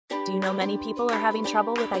Do you know many people are having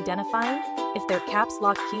trouble with identifying if their caps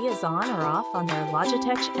lock key is on or off on their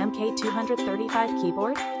Logitech MK235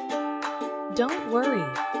 keyboard? Don't worry.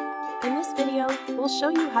 In this video, we'll show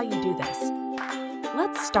you how you do this.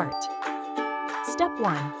 Let's start. Step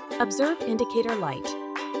 1. Observe indicator light.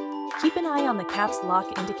 Keep an eye on the caps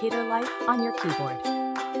lock indicator light on your keyboard.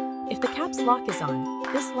 If the caps lock is on,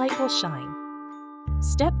 this light will shine.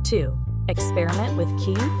 Step 2. Experiment with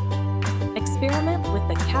key. Experiment with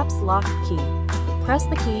the caps lock key. Press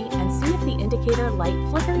the key and see if the indicator light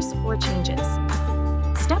flickers or changes.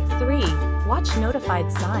 Step 3. Watch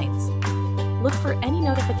notified signs. Look for any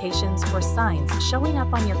notifications or signs showing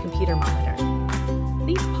up on your computer monitor.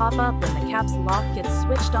 These pop up when the caps lock gets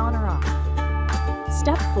switched on or off.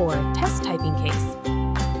 Step 4. Test typing case.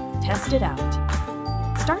 Test it out.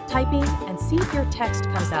 Start typing and see if your text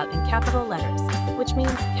comes out in capital letters, which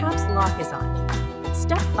means caps lock is on.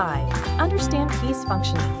 Step 5. Understand keys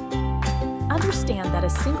functioning. Understand that a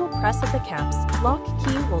single press of the caps lock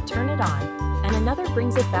key will turn it on, and another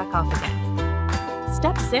brings it back off again.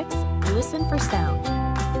 Step 6. Listen for sound.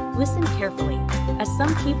 Listen carefully, as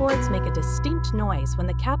some keyboards make a distinct noise when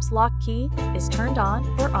the caps lock key is turned on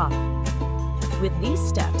or off. With these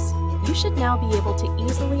steps, you should now be able to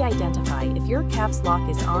easily identify if your caps lock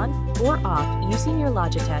is on or off using your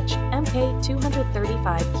Logitech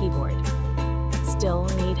MK235 keyboard. Still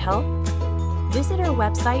need help? Visit our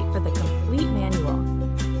website for the complete manual.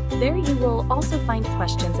 There you will also find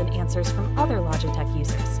questions and answers from other Logitech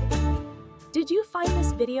users. Did you find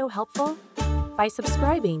this video helpful? By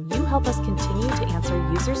subscribing, you help us continue to answer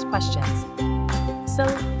users' questions. So,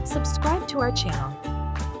 subscribe to our channel.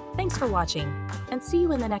 Thanks for watching, and see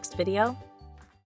you in the next video.